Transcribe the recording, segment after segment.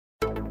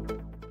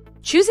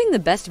Choosing the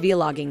best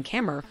vlogging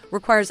camera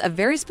requires a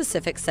very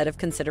specific set of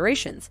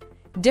considerations,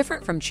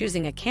 different from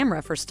choosing a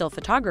camera for still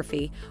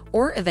photography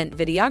or event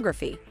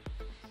videography,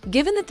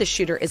 given that the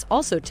shooter is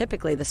also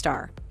typically the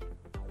star.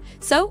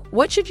 So,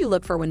 what should you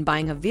look for when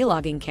buying a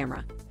vlogging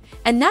camera?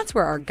 And that's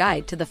where our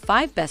guide to the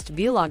 5 best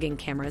vlogging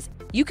cameras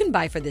you can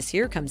buy for this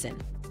year comes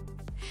in.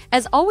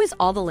 As always,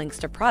 all the links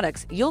to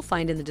products you'll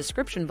find in the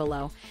description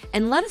below,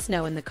 and let us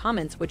know in the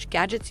comments which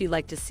gadgets you'd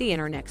like to see in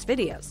our next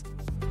videos.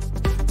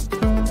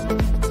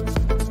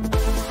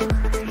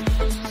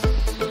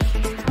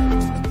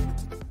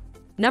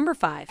 Number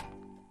 5.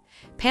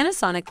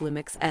 Panasonic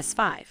Lumix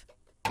S5.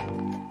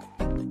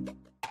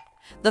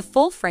 The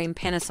full-frame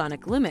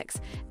Panasonic Lumix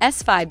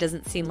S5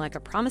 doesn't seem like a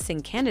promising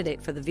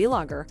candidate for the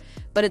vlogger,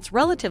 but its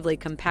relatively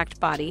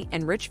compact body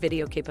and rich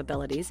video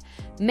capabilities,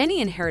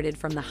 many inherited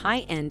from the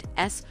high-end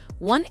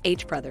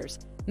S1H brothers,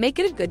 make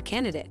it a good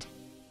candidate.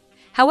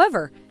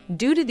 However,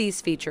 due to these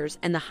features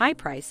and the high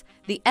price,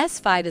 the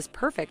S5 is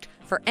perfect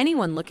for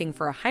anyone looking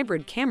for a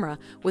hybrid camera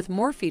with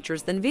more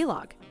features than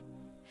vlog.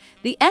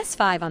 The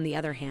S5, on the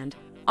other hand,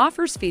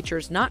 offers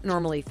features not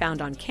normally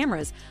found on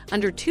cameras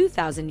under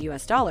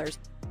 $2,000,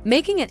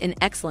 making it an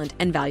excellent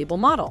and valuable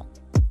model.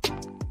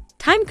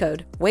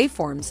 Timecode,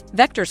 waveforms,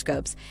 vector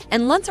scopes,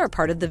 and LUTs are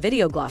part of the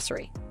video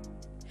glossary.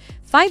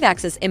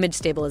 5-axis image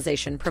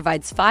stabilization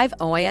provides 5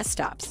 OIS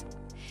stops,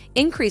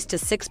 increased to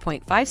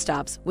 6.5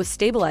 stops with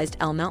stabilized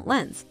L-mount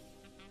lens.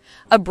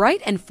 A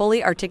bright and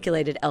fully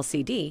articulated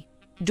LCD,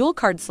 dual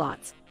card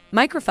slots,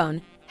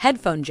 microphone,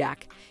 headphone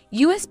jack,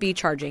 USB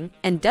charging,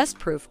 and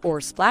dust-proof or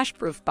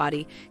splash-proof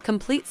body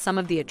complete some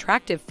of the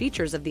attractive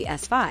features of the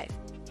S5.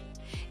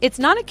 It's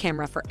not a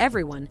camera for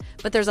everyone,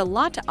 but there's a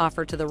lot to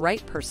offer to the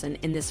right person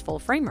in this full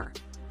framer.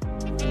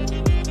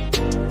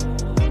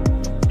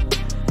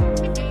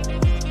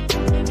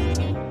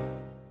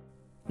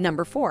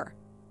 Number 4.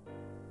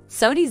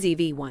 Sony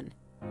ZV-1.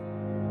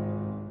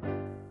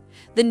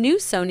 The new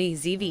Sony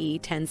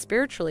ZV-E10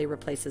 spiritually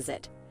replaces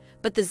it,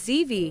 but the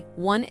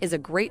ZV-1 is a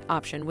great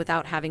option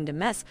without having to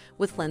mess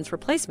with lens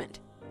replacement.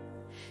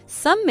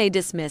 Some may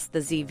dismiss the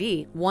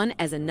ZV-1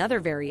 as another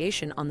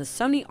variation on the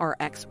Sony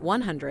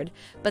RX100,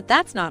 but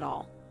that's not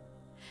all.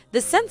 The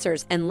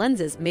sensors and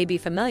lenses may be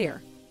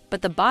familiar,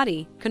 but the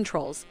body,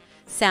 controls,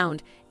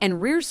 sound,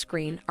 and rear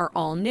screen are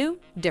all new,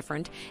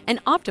 different,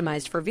 and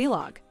optimized for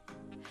vlog.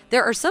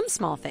 There are some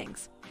small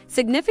things.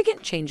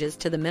 Significant changes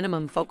to the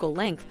minimum focal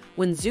length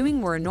when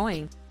zooming were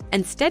annoying,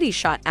 and steady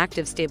shot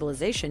active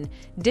stabilization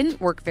didn't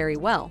work very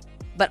well,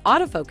 but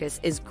autofocus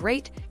is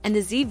great and the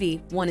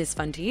ZV-1 is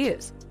fun to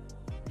use.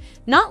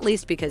 Not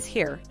least because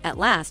here, at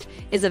last,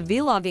 is a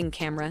vlogging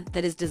camera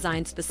that is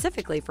designed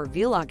specifically for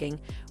vlogging,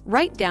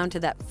 right down to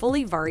that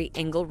fully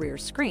vari-angle rear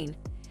screen,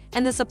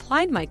 and the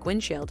supplied mic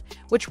windshield,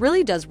 which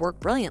really does work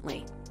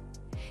brilliantly.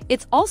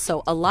 It's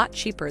also a lot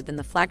cheaper than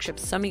the flagship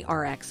Sony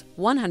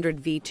RX100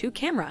 V2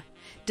 camera,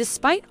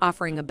 despite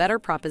offering a better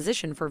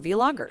proposition for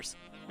vloggers.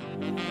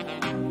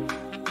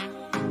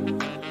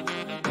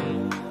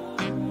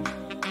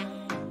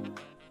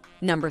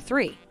 Number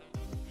 3.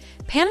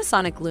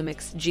 Panasonic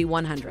Lumix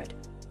G100.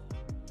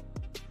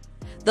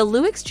 The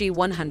Lumix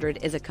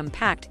G100 is a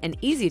compact and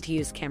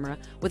easy-to-use camera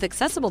with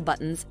accessible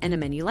buttons and a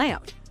menu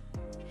layout.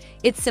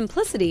 Its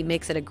simplicity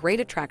makes it a great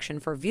attraction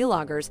for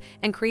vloggers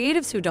and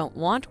creatives who don't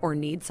want or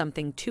need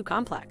something too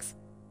complex.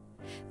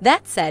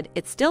 That said,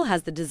 it still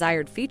has the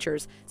desired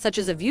features, such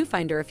as a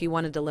viewfinder if you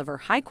want to deliver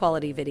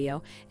high-quality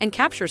video and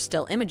capture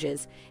still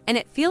images, and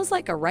it feels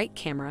like a right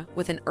camera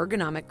with an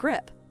ergonomic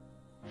grip.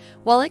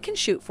 While it can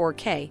shoot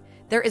 4K,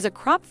 there is a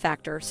crop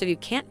factor, so you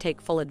can't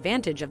take full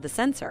advantage of the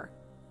sensor.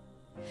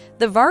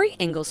 The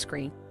vari-angle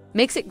screen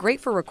makes it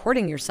great for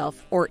recording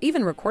yourself or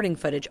even recording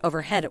footage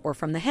overhead or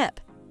from the hip.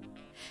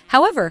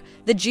 However,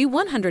 the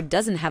G100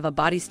 doesn't have a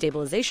body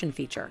stabilization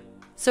feature,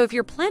 so if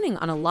you're planning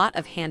on a lot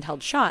of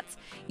handheld shots,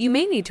 you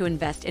may need to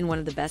invest in one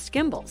of the best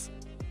gimbals.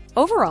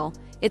 Overall,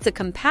 it's a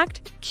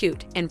compact,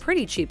 cute, and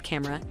pretty cheap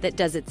camera that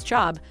does its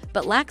job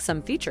but lacks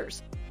some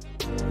features.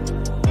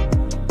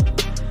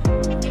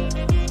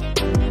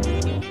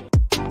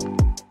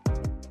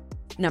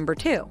 Number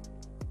 2.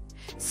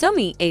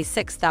 Sony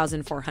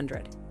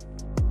a6400.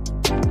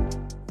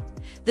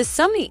 The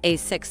Sony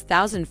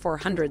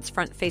a6400's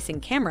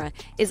front-facing camera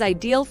is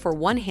ideal for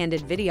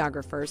one-handed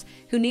videographers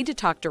who need to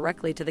talk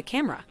directly to the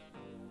camera.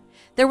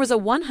 There was a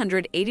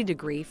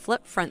 180-degree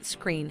flip front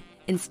screen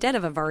instead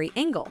of a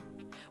vari-angle,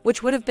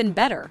 which would have been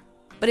better,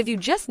 but if you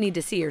just need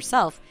to see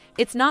yourself,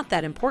 it's not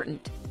that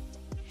important.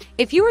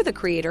 If you are the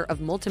creator of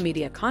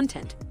multimedia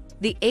content,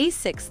 the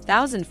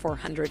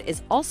a6400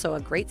 is also a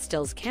great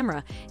stills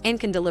camera and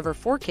can deliver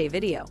 4K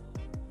video.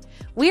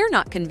 We are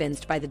not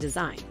convinced by the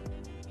design.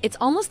 It's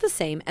almost the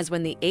same as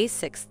when the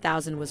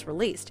a6000 was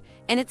released,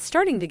 and it's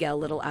starting to get a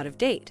little out of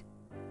date.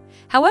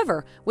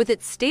 However, with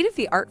its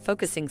state-of-the-art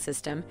focusing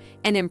system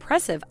and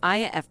impressive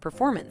IF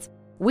performance,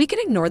 we can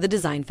ignore the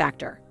design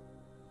factor.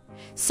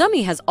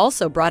 Sony has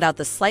also brought out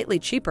the slightly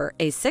cheaper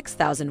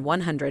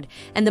a6100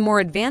 and the more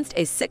advanced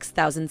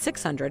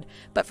a6600,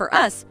 but for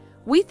us,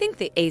 We think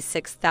the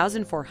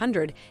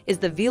A6400 is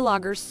the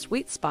vlogger's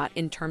sweet spot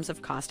in terms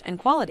of cost and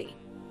quality.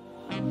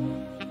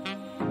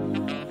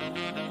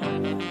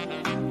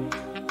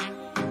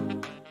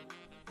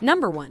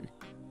 Number 1.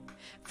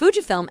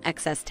 Fujifilm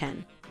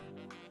X-S10.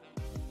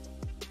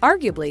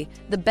 Arguably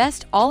the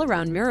best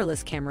all-around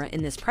mirrorless camera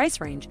in this price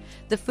range,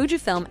 the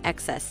Fujifilm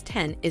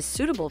X-S10 is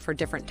suitable for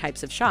different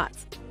types of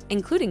shots,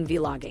 including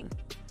vlogging.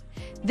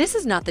 This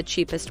is not the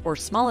cheapest or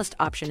smallest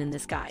option in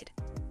this guide.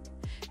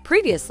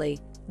 Previously,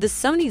 the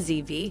Sony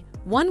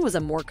ZV-1 was a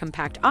more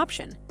compact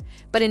option,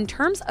 but in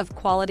terms of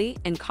quality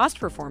and cost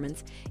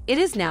performance, it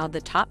is now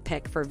the top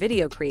pick for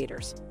video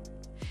creators.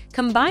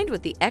 Combined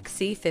with the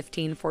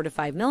XC15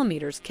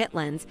 4-5mm kit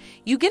lens,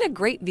 you get a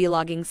great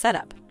vlogging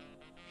setup.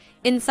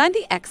 Inside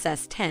the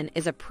X-S10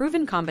 is a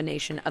proven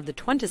combination of the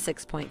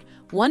 26.1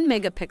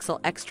 megapixel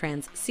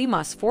X-Trans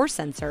CMOS 4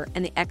 sensor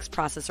and the X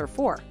Processor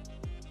 4.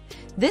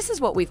 This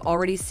is what we've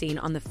already seen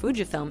on the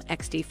Fujifilm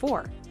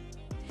X-D4.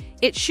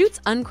 It shoots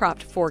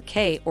uncropped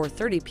 4K or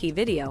 30p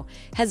video,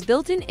 has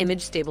built-in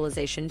image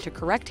stabilization to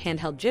correct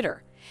handheld jitter,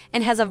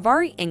 and has a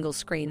vari-angle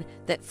screen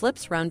that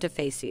flips round to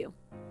face you.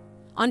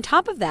 On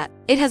top of that,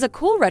 it has a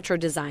cool retro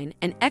design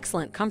and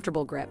excellent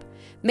comfortable grip,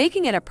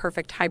 making it a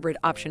perfect hybrid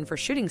option for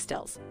shooting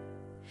stills.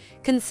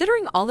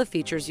 Considering all the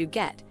features you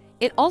get,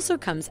 it also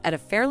comes at a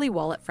fairly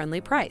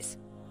wallet-friendly price.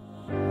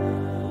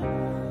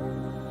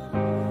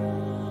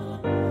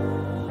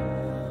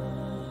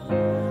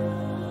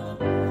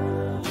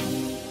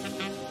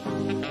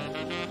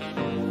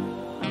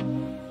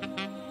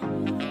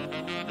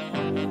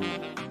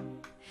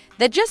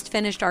 That just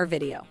finished our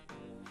video.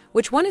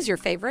 Which one is your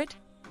favorite?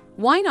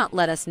 Why not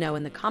let us know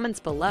in the comments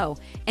below,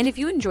 and if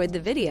you enjoyed the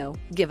video,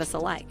 give us a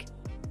like.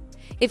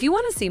 If you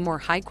want to see more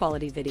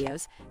high-quality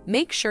videos,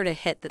 make sure to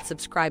hit that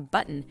subscribe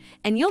button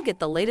and you'll get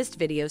the latest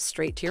videos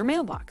straight to your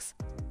mailbox.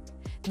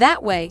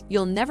 That way,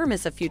 you'll never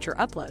miss a future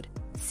upload.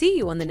 See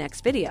you on the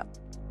next video.